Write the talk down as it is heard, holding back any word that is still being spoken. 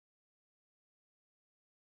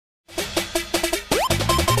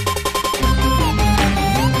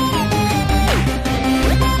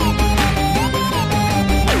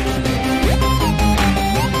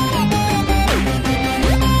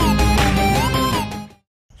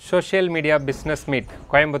Social media business meet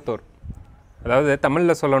Coimbatore. அதாவது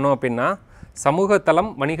தமிழில் சொல்லணும் அப்படின்னா சமூக தளம்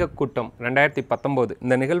வணிக கூட்டம் 2019.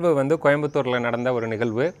 இந்த நிகழ்வு வந்து கோயம்புத்தூரில் நடந்த ஒரு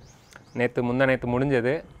நிகழ்வு. முந்தானேற்று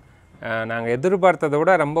முடிஞ்சது. நாங்கள் எதிர்பார்த்ததை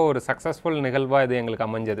விட ரொம்ப ஒரு சக்ஸஸ்ஃபுல் நிகழ்வாக இது எங்களுக்கு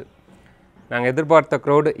அமைஞ்சது. நாங்கள் எதிர்பார்த்த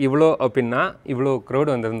க்ரௌடு இவ்வளோ அப்படின்னா இவ்வளோ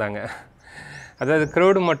க்ரௌடு வந்திருந்தாங்க. அதாவது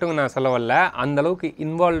க்ரௌடு மட்டும் நான் சொல்ல வரல, அந்தளவுக்கு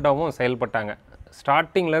இன்வால்வ்டாகவும் செயல்பட்டாங்க.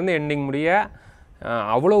 ஸ்டார்டிங்லேருந்து எண்டிங் முடிய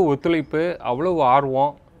அவ்வளோ ஒத்துழைப்பு, அவ்வளோ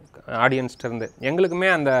ஆர்வம் ஆடியன்ஸ்கிட்டருந்து. எங்களுக்குமே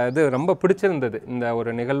அந்த இது ரொம்ப பிடிச்சிருந்தது. இந்த ஒரு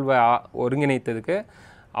நிகழ்வை ஒருங்கிணைத்ததுக்கு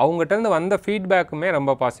அவங்ககிட்டருந்து வந்த ஃபீட்பேக்குமே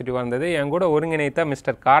ரொம்ப பாசிட்டிவாக இருந்தது. என் கூட ஒருங்கிணைத்த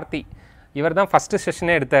மிஸ்டர் கார்த்தி, இவர் தான் ஃபஸ்ட்டு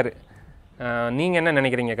செஷனே எடுத்தார். நீங்கள் என்ன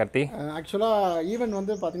நினைக்கிறீங்க கார்த்தி? ஆக்சுவலாக ஈவெண்ட்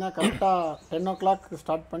வந்து பார்த்திங்கன்னா கரெக்டாக 10 o'clock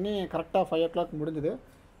ஸ்டார்ட் பண்ணி கரெக்டாக 5 o'clock முடிஞ்சுது.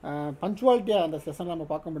 பஞ்சுவாலிட்டியாக அந்த செஷன் நம்ம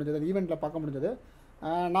பார்க்க முடிஞ்சது, அந்த ஈவெண்ட்டில் பார்க்க முடிஞ்சது.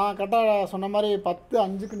 நான் கரெக்டாக சொன்ன மாதிரி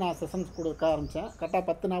 10:05க்கு நான் செஷன்ஸ் கொடுக்க ஆரம்பித்தேன். கரெக்டாக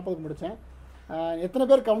 10:40க்கு முடித்தேன். எத்தனை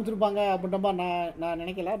பேர் கவனிச்சிருப்பாங்க அப்படின்ற மாதிரி நான்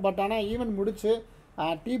நினைக்கல. பட் ஆனால் ஈவெண்ட் முடிச்சு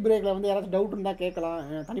டீ பிரேக்கில் வந்து யாராச்சும் டவுட் இருந்தால் கேட்கலாம்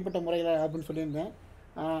தனிப்பட்ட முறையில் அப்படின்னு சொல்லியிருந்தேன்.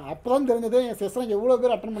 அப்போ தான் தெரிஞ்சது என் செஷன் எவ்வளோ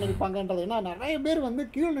பேர் அட்டன் பண்ணியிருப்பாங்கன்றது. ஏன்னா நிறைய பேர் வந்து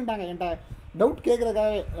கீழே நின்றாங்க என்கிட்ட டவுட்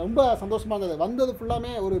கேட்குறதுக்காகவே. ரொம்ப சந்தோஷமாக இருந்தது. வந்தது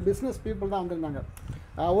ஃபுல்லாமே ஒரு பிஸ்னஸ் பீப்புள் தான் வந்திருந்தாங்க.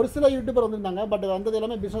 ஒரு சில யூடியூபர் வந்திருந்தாங்க. பட் வந்தது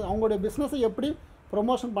எல்லாமே பிஸ்னஸ், அவங்களுடைய பிஸ்னஸை எப்படி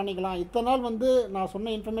ப்ரொமோஷன் பண்ணிக்கலாம், இத்தனை நாள் வந்து நான்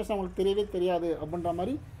சொன்ன இன்ஃபர்மேஷன் அவங்களுக்கு தெரியவே தெரியாது அப்படின்ற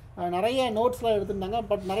மாதிரி நிறைய நோட்ஸ்லாம் எடுத்திருந்தாங்க.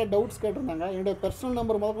 பட் நிறைய டவுட்ஸ் கேட்டிருந்தாங்க. என்னுடைய பர்சனல்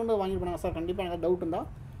நம்பர் முதற்கொண்டு வாங்கிட்டு போனாங்க. சார் கண்டிப்பாக எனக்கு டவுட் இருந்தால்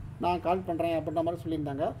நான் கால் பண்ணுறேன் அப்படின்ற மாதிரி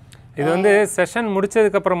சொல்லியிருந்தாங்க. இது வந்து செஷன்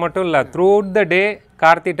முடிச்சதுக்கப்புறம் மட்டும் இல்லை, த்ரூ அவுட் த டே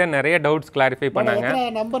கார்த்திட்ட நிறைய டவுட்ஸ் கிளாரிஃபை பண்ணாங்க.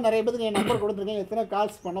 நம்பர் நிறைய பேருக்கு என் நம்பர் கொடுத்துருக்கேன். எத்தனை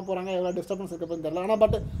கால்ஸ் பண்ண போகிறாங்க, எவ்வளோ டிஸ்டர்பன்ஸ் இருக்கப்போது தெரியல. ஆனால்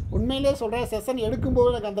பட் உண்மையிலே சொல்கிறேன், செஷன்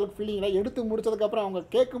எடுக்கும்போது எனக்கு அந்தளவுக்கு ஃபீலிங் இல்லை. எடுத்து முடிச்சதுக்கப்புறம் அவங்க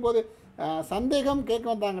கேட்கும்போது சந்தேகம் கேட்க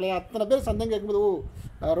வந்தாங்களே, அத்தனை பேர் சந்தேகம் கேட்கும்போது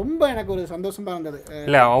ரொம்ப எனக்கு ஒரு சந்தோஷமாக இருந்தது.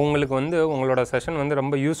 இல்லை, அவங்களுக்கு வந்து உங்களோட செஷன் வந்து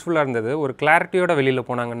ரொம்ப யூஸ்ஃபுல்லாக இருந்தது. ஒரு கிளாரிட்டியோட வெளியில்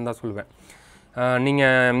போனாங்கன்னு தான் சொல்லுவேன்.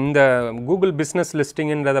 நீங்கள் இந்த கூகுள் பிஸ்னஸ்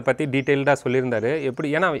லிஸ்டிங்கிறத பற்றி டீட்டெயில்டாக சொல்லியிருந்தாரு. எப்படி,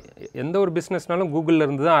 ஏன்னா எந்த ஒரு பிஸ்னஸ்னாலும் கூகுளில்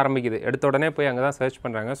இருந்து தான் ஆரம்பிக்குது. எடுத்த உடனே போய் அங்கே தான் சர்ச்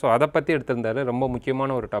பண்ணுறாங்க. ஸோ அதை பற்றி எடுத்திருந்தாரு. ரொம்ப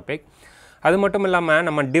முக்கியமான ஒரு டாபிக். அது மட்டும் இல்லாமல்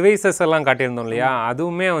நம்ம டிவைசஸ் எல்லாம் காட்டியிருந்தோம் இல்லையா,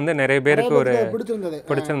 அதுவுமே வந்து நிறைய பேருக்கு ஒரு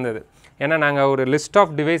பிடிச்சிருந்தது. ஏன்னா நாங்கள் ஒரு லிஸ்ட்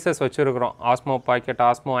ஆஃப் டிவைசஸ் வச்சுருக்கிறோம். ஆஸ்மோ பாக்கெட்,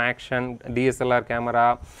 ஆஸ்மோ ஆக்ஷன், டிஎஸ்எல்ஆர் கேமரா,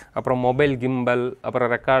 அப்புறம் மொபைல் கிம்பல்,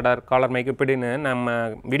 அப்புறம் ரெக்கார்டர், காலர் மைக், இப்படின்னு நம்ம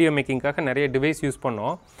வீடியோ மேக்கிங்காக நிறைய டிவைஸ் யூஸ்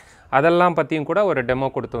பண்ணோம். அதெல்லாம் பற்றியும் கூட ஒரு டெமோ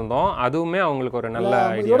கொடுத்துருந்தோம். அதுவுமே அவங்களுக்கு ஒரு நல்ல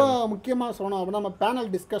இதோட முக்கியமாக சொல்லணும் அப்படின்னா நம்ம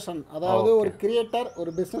பேனல் டிஸ்கஷன். அதாவது ஒரு கிரியேட்டர்,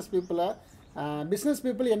 ஒரு பிஸ்னஸ்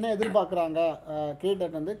பீப்புள் என்ன எதிர்பார்க்குறாங்க,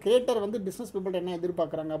 கிரியேட்டர் வந்து பிஸ்னஸ் பீப்புள் என்ன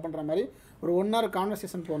எதிர்பார்க்குறாங்க அப்படின்ற மாதிரி ஒரு 1 hour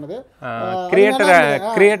கான்வர்சேஷன் போனது.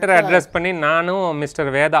 கிரியேட்டரை அட்ரஸ் பண்ணி நானும் மிஸ்டர்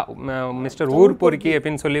வேதா, மிஸ்டர் ஊர் பொறுக்கி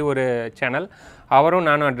அப்படின்னு சொல்லி ஒரு சேனல், அவரும்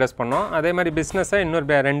நானும் அட்ரஸ் பண்ணோம். அதே மாதிரி பிஸ்னஸை இன்னொரு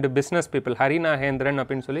 2 பிஸ்னஸ் பீப்புள், ஹரிநாகேந்திரன்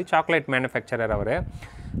அப்படின்னு சொல்லி சாக்லேட் மேனுஃபேக்சரர், அவர்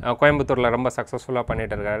கோயம்புத்தூரில் ரொம்ப சக்ஸஸ்ஃபுல்லாக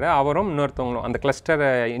பண்ணிகிட்டு இருக்காரு. அவரும் இன்னொருத்தவங்களும் அந்த கிளஸ்டர்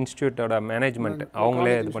இன்ஸ்டியூட்டோட மேனேஜ்மெண்ட்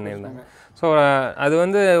அவங்களே இது பண்ணியிருந்தாங்க. ஸோ அது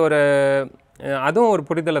வந்து அதுவும் ஒரு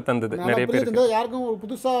புரிதலை தந்தது நிறைய பேருக்கு. யாருக்கும் ஒரு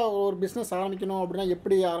புதுசாக ஒரு பிஸ்னஸ் ஆரம்பிக்கணும் அப்படின்னா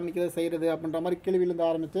எப்படி ஆரம்பிக்கிறது, செய்கிறது அப்படின்ற மாதிரி கேள்வியிலேருந்து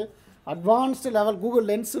ஆரம்பித்து அட்வான்ஸ்டு லெவல் கூகுள்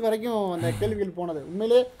லென்ஸ் வரைக்கும் அந்த கேள்விகள் போனது.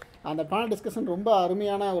 உண்மையிலே அந்த பேனல் டிஸ்கஷன் ரொம்ப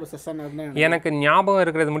அருமையான ஒரு செஷன். எனக்கு ஞாபகம்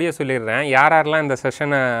இருக்கிறது முடிய சொல்லிடுறேன். யாரெல்லாம் இந்த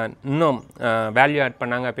செஷனை இன்னும் வேல்யூ ஆட்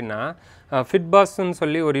பண்ணாங்க அப்படின்னா, ஃபிட்பாஸ்ன்னு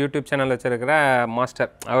சொல்லி ஒரு யூடியூப் சேனல் வச்சுருக்கிற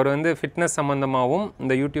மாஸ்டர், அவர் வந்து ஃபிட்னஸ் சம்மந்தமாகவும்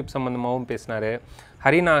இந்த யூடியூப் சம்மந்தமாகவும் பேசினார்.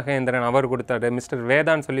 ஹரிநாகேந்திரன் அவர் கொடுத்தாரு. மிஸ்டர்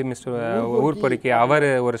வேதான்னு சொல்லி மிஸ்டர் ஊர் பொறுக்கி அவர்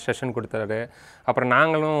ஒரு செஷன் கொடுத்தாரு. அப்புறம்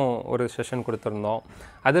நாங்களும் ஒரு செஷன் கொடுத்துருந்தோம்.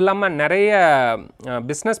 அது இல்லாமல் நிறைய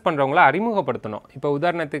பிஸ்னஸ் பண்ணுறவங்கள அறிமுகப்படுத்தணும். இப்போ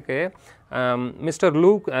உதாரணத்துக்கு மிஸ்டர்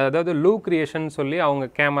லூ, அதாவது லூ கிரியேஷன் சொல்லி அவங்க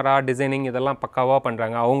கேமரா டிசைனிங் இதெல்லாம் பக்காவாக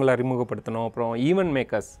பண்ணுறாங்க, அவங்கள அறிமுகப்படுத்தணும். அப்புறம் ஈவென்ட்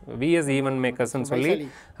மேக்கர்ஸ், விஎஸ் ஈவென்ட் மேக்கர்ஸ்ன்னு சொல்லி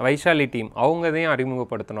வைஷாலி டீம், அவங்கதையும்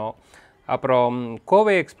அறிமுகப்படுத்தணும். அப்புறம்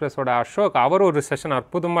கோவை எக்ஸ்பிரஸோட அசோக், அவர் ஒரு செஷன்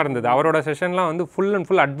அற்புதமாக இருந்தது. அவரோட செஷன்லாம் வந்து ஃபுல் அண்ட்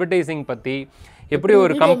ஃபுல் அட்வர்டைஸிங் பற்றி, எப்படி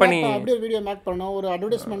ஒரு கம்பெனி அப்படியே வீடியோ மேக் பண்ணணும், ஒரு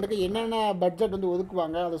அட்வர்டைஸ்மெண்ட்டுக்கு என்னென்ன பட்ஜெட் வந்து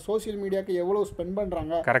ஒதுக்குவாங்க, அது சோஷியல் மீடியாவுக்கு எவ்வளோ ஸ்பெண்ட்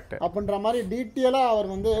பண்ணுறாங்க, கரெக்ட் அப்படின்ற மாதிரி டீட்டெயிலாக அவர்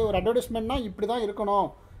வந்து ஒரு அட்வர்டைஸ்மெண்ட்னா இப்படி தான் இருக்கணும்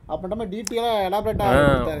அப்படின்ற மாதிரி டீட்டெயிலாக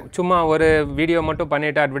எலாபரேட்டாக. சும்மா ஒரு வீடியோ மட்டும்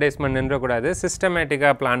பண்ணிவிட்டு அட்வர்டைஸ்மெண்ட் நின்றக்கூடாது,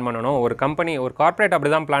 சிஸ்டமேட்டிக்காக பிளான் பண்ணணும். ஒரு கம்பெனி, ஒரு கார்ப்பரேட்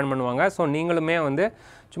அப்படி தான் பிளான் பண்ணுவாங்க. ஸோ நீங்களுமே வந்து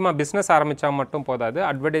சும்மா பிஸ்னஸ் ஆரம்பித்தா மட்டும் போதாது,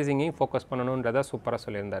 அட்வர்டைஸிங்கையும் ஃபோக்கஸ் பண்ணணுன்றதை சூப்பராக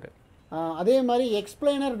சொல்லியிருந்தார். அதே மாதிரி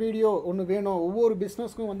எக்ஸ்பிளைனர் வீடியோ ஒன்று வேணும். ஒவ்வொரு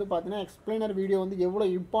பிஸ்னஸ்க்கும் வந்து பார்த்தீங்கன்னா எக்ஸ்பிளைனர் வீடியோ வந்து எவ்வளோ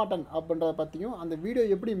இம்பார்ட்டன்ட் அப்படின்றத பற்றியும், அந்த வீடியோ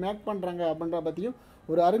எப்படி மேக் பண்ணுறாங்க அப்படின்றத பற்றியும்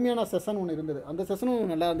ஒரு அருமையான செஷன் ஒன்று இருந்தது. அந்த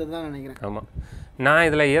செஷனும் நல்லா இருந்தது தான் நினைக்கிறேன். ஆமாம், நான்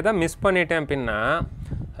இதில் எதை மிஸ் பண்ணிட்டேன் அப்படின்னா,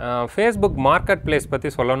 ஃபேஸ்புக் மார்க்கெட் பிளேஸ் பற்றி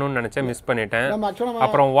சொல்லணும்னு நினச்சேன், மிஸ் பண்ணிட்டேன்.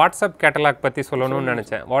 அப்புறம் வாட்ஸ்அப் கேட்டலாக் பற்றி சொல்லணும்னு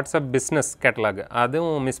நினச்சேன், வாட்ஸ்அப் பிஸ்னஸ் கேட்டலாக்,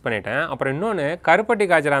 அதுவும் மிஸ் பண்ணிட்டேன். அப்புறம் இன்னொன்று கருப்பட்டி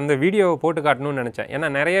காய்ச்சல் அந்த வீடியோவை போட்டு காட்டணும்னு நினச்சேன். ஏன்னா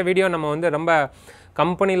நிறைய வீடியோ நம்ம வந்து ரொம்ப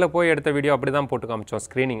கம்பெனியில் போய் எடுத்த வீடியோ அப்படி தான் போட்டு காமிச்சோம்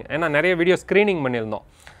ஸ்க்ரீனிங். ஏன்னா நிறைய வீடியோ ஸ்க்ரீனிங் பண்ணியிருந்தோம்.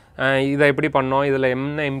 இதை எப்படி பண்ணோம், இதில்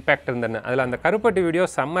என்ன இம்பேக்ட் இருந்ததுன்னு. அதில் அந்த கருப்பட்டி வீடியோ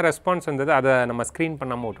செம்ம ரெஸ்பான்ஸ் இருந்தது. அதை நம்ம ஸ்க்ரீன்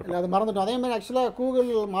பண்ணாமல் விட்டுருக்கோம். அது மறந்துட்டோம். அதே மாதிரி ஆக்சுவலாக கூகுள்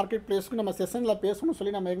மார்க்கெட் பிளேஸ்க்கு நம்ம செஷனில் பேசணும்னு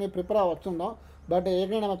சொல்லி நம்ம ஏற்கனவே ப்ரிப்பராக வச்சுருந்தோம். பட்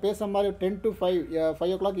ஏற்கனவே நம்ம பேசுகிற மாதிரி 10 to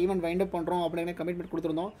 5 o'clock event wind up பண்ணுறோம் அப்படின்னு கமிட்மெண்ட்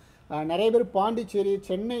கொடுத்துருந்தோம். நிறைய பேர் பாண்டிச்சேரி,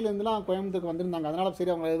 சென்னையிலேருந்துலாம் கோயம்புத்தூருக்கு வந்திருந்தாங்க. அதனால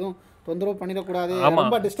சரி அவங்க எதுவும் தொந்தரவு பண்ணிடக்கூடாது,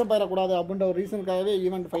 ரொம்ப டிஸ்டர்ப் ஆகிடக்கூடாது அப்படின்ற ஒரு ரீசனுக்காகவே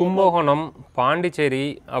ஈவெண்ட் கும்பகோணம், பாண்டிச்சேரி,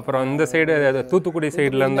 அப்புறம் இந்த சைடு தூத்துக்குடி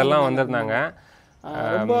சைடுலேருந்தெல்லாம் வந்திருந்தாங்க.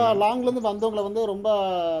 ரொம்ப லாங்லேருந்து வந்தவங்களை வந்து ரொம்ப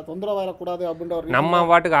தொந்தரவாயிடக்கூடாது அப்படின்ற ஒரு நம்ம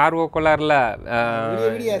பாட்டுக்கு ஆர்வக்கோளாறில்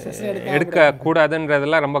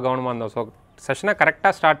எடுக்கக்கூடாதுன்றதெல்லாம் ரொம்ப கவனமாக இருந்தோம். ஸோ செஷனை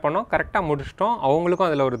கரெக்டாக ஸ்டார்ட் பண்ணோம், கரெக்டாக முடிச்சிட்டோம். அவங்களுக்கும்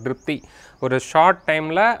அதில் ஒரு திருப்தி. ஒரு ஷார்ட்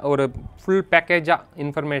டைமில் ஒரு full பேக்கேஜாக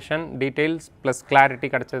information, details plus clarity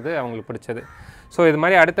கிடச்சது அவங்களுக்கு பிடிச்சது. ஸோ இது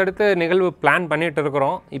மாதிரி அடுத்தடுத்து நிகழ்வு பிளான் பண்ணிகிட்டு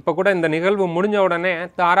இருக்கிறோம். இப்போ கூட இந்த நிகழ்வு முடிஞ்ச உடனே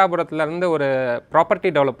தாராபுரத்துலேருந்து ஒரு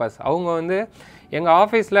ப்ராப்பர்ட்டி டெவலப்பர்ஸ் அவங்க வந்து எங்கள்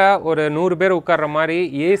ஆஃபீஸில் ஒரு 100 பேர் உட்கார்ற மாதிரி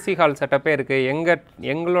ஏசி ஹால் செட்டப்பே இருக்குது,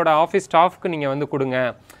 எங்களோட ஆஃபீஸ் ஸ்டாஃப்க்கு நீங்கள் வந்து கொடுங்க,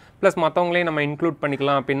 ப்ளஸ் மற்றவங்களையும் நம்ம இன்க்ளூட்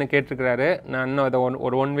பண்ணிக்கலாம் அப்படின்னு கேட்டிருக்கிறாரு. நான் இன்னும் அதை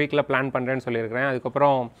ஒரு 1 வீக்கில் பிளான் பண்ணுறேன்னு சொல்லியிருக்கிறேன்.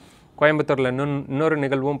 அதுக்கப்புறம் கோயம்புத்தூரில் இன்னொரு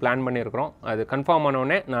நிகழ்வும் பிளான் பண்ணியிருக்கிறோம். அது கன்ஃபார்ம்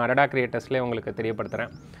ஆனோடனே நான் அடடா கிரியேட்டர்ஸ்லேயே உங்களுக்கு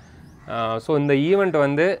தெரியப்படுத்துகிறேன். ஸோ இந்த ஈவெண்ட்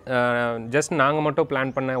வந்து ஜஸ்ட் நாங்கள் மட்டும்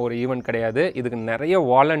பிளான் பண்ண ஒரு ஈவெண்ட் கிடையாது. இதுக்கு நிறைய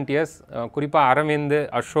வாலண்டியர்ஸ், குறிப்பாக அரவிந்த்,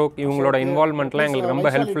 அசோக் இவங்களோட இன்வால்மெண்ட்லாம் எங்களுக்கு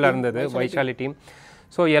ரொம்ப ஹெல்ப்ஃபுல்லாக இருந்தது. வைஷாலி டீம்.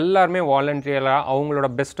 ஸோ எல்லாருமே வாலண்டியராக அவங்களோட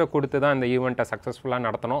பெஸ்ட்டை கொடுத்து தான் இந்த ஈவெண்ட்டை சக்ஸஸ்ஃபுல்லாக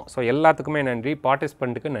நடத்தணும். ஸோ எல்லாத்துக்குமே நன்றி,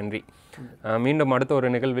 பார்ட்டிசிபெண்ட்டுக்கு நன்றி. மீண்டும் அடுத்த ஒரு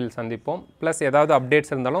நிகழ்வில் சந்திப்போம். ப்ளஸ் ஏதாவது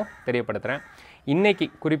அப்டேட்ஸ் இருந்தாலும் தெரியப்படுத்துகிறேன். இன்றைக்கி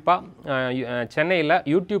குறிப்பாக சென்னையில்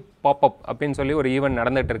யூடியூப் பாப்அப் அப்படின்னு சொல்லி ஒரு ஈவெண்ட்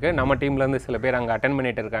நடந்துகிட்டு இருக்குது. நம்ம டீம்லேருந்து சில பேர் அங்கே அட்டென்ட்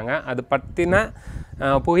பண்ணிகிட்டு இருக்காங்க. அது பற்றின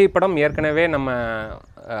புகைப்படம் ஏற்கனவே நம்ம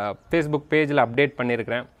ஃபேஸ்புக் பேஜில் அப்டேட்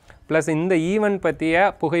பண்ணியிருக்கிறேன். ப்ளஸ் இந்த ஈவெண்ட் பற்றிய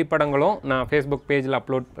புகைப்படங்களும் நான் ஃபேஸ்புக் பேஜில்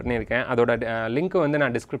அப்லோட் பண்ணியிருக்கேன். அதோட லிங்க் வந்து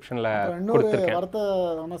நான் டிஸ்கிரிப்ஷனில் கொடுத்துருக்கேன்.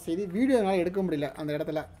 வருத்தமான செய்தி, வீடியோ என்னால் எடுக்க முடியல அந்த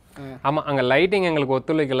இடத்துல. ஆமாம், அங்கே லைட்டிங் எங்களுக்கு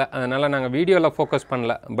ஒத்துழைக்கலை, அதனால் நாங்கள் வீடியோவில் ஃபோக்கஸ்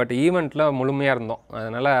பண்ணல. பட் ஈவெண்ட்டில் முழுமையாக இருந்தோம்,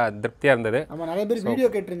 அதனால் திருப்தியாக இருந்தது. ஆமாம், நிறைய பேர் வீடியோ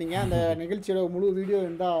கேட்டிருந்தீங்க. அந்த நிகழ்ச்சியோட முழு வீடியோ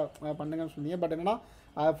இருந்தால் பண்ணுங்கன்னு சொன்னீங்க. பட் என்னன்னா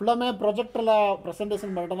ஃபுல்லாமே ப்ரொஜெக்டரில்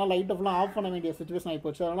ப்ரெசன்டேஷன் பண்ணுறதுனால லைட்டை ஃபுல்லாக ஆஃப் பண்ண வேண்டிய சுச்சுவேஷன்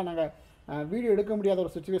ஆகிப்போச்சு. அதனால் நாங்கள் வீடியோ எடுக்க முடியாத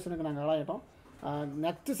ஒரு சுச்சுவேஷனுக்கு நாங்கள் ஆளாயிட்டோம்.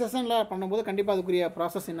 நெக்ஸ்ட் செஷனில் பண்ணும்போது கண்டிப்பாக அதுக்குரிய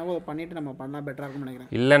ப்ராசஸ் என்னவோ பண்ணிவிட்டு நம்ம பண்ணால் பெட்டராக இருக்கும்னு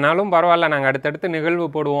நினைக்கிறேன். இல்லைனாலும் பரவாயில்ல, நாங்கள் அடுத்தடுத்து நிகழ்வு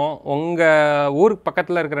போடுவோம். உங்கள் ஊருக்கு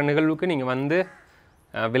பக்கத்தில் இருக்கிற நிகழ்வுக்கு நீங்கள் வந்து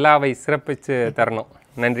விழாவை சிறப்பித்து தரணும்.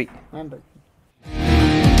 நன்றி. நன்றி.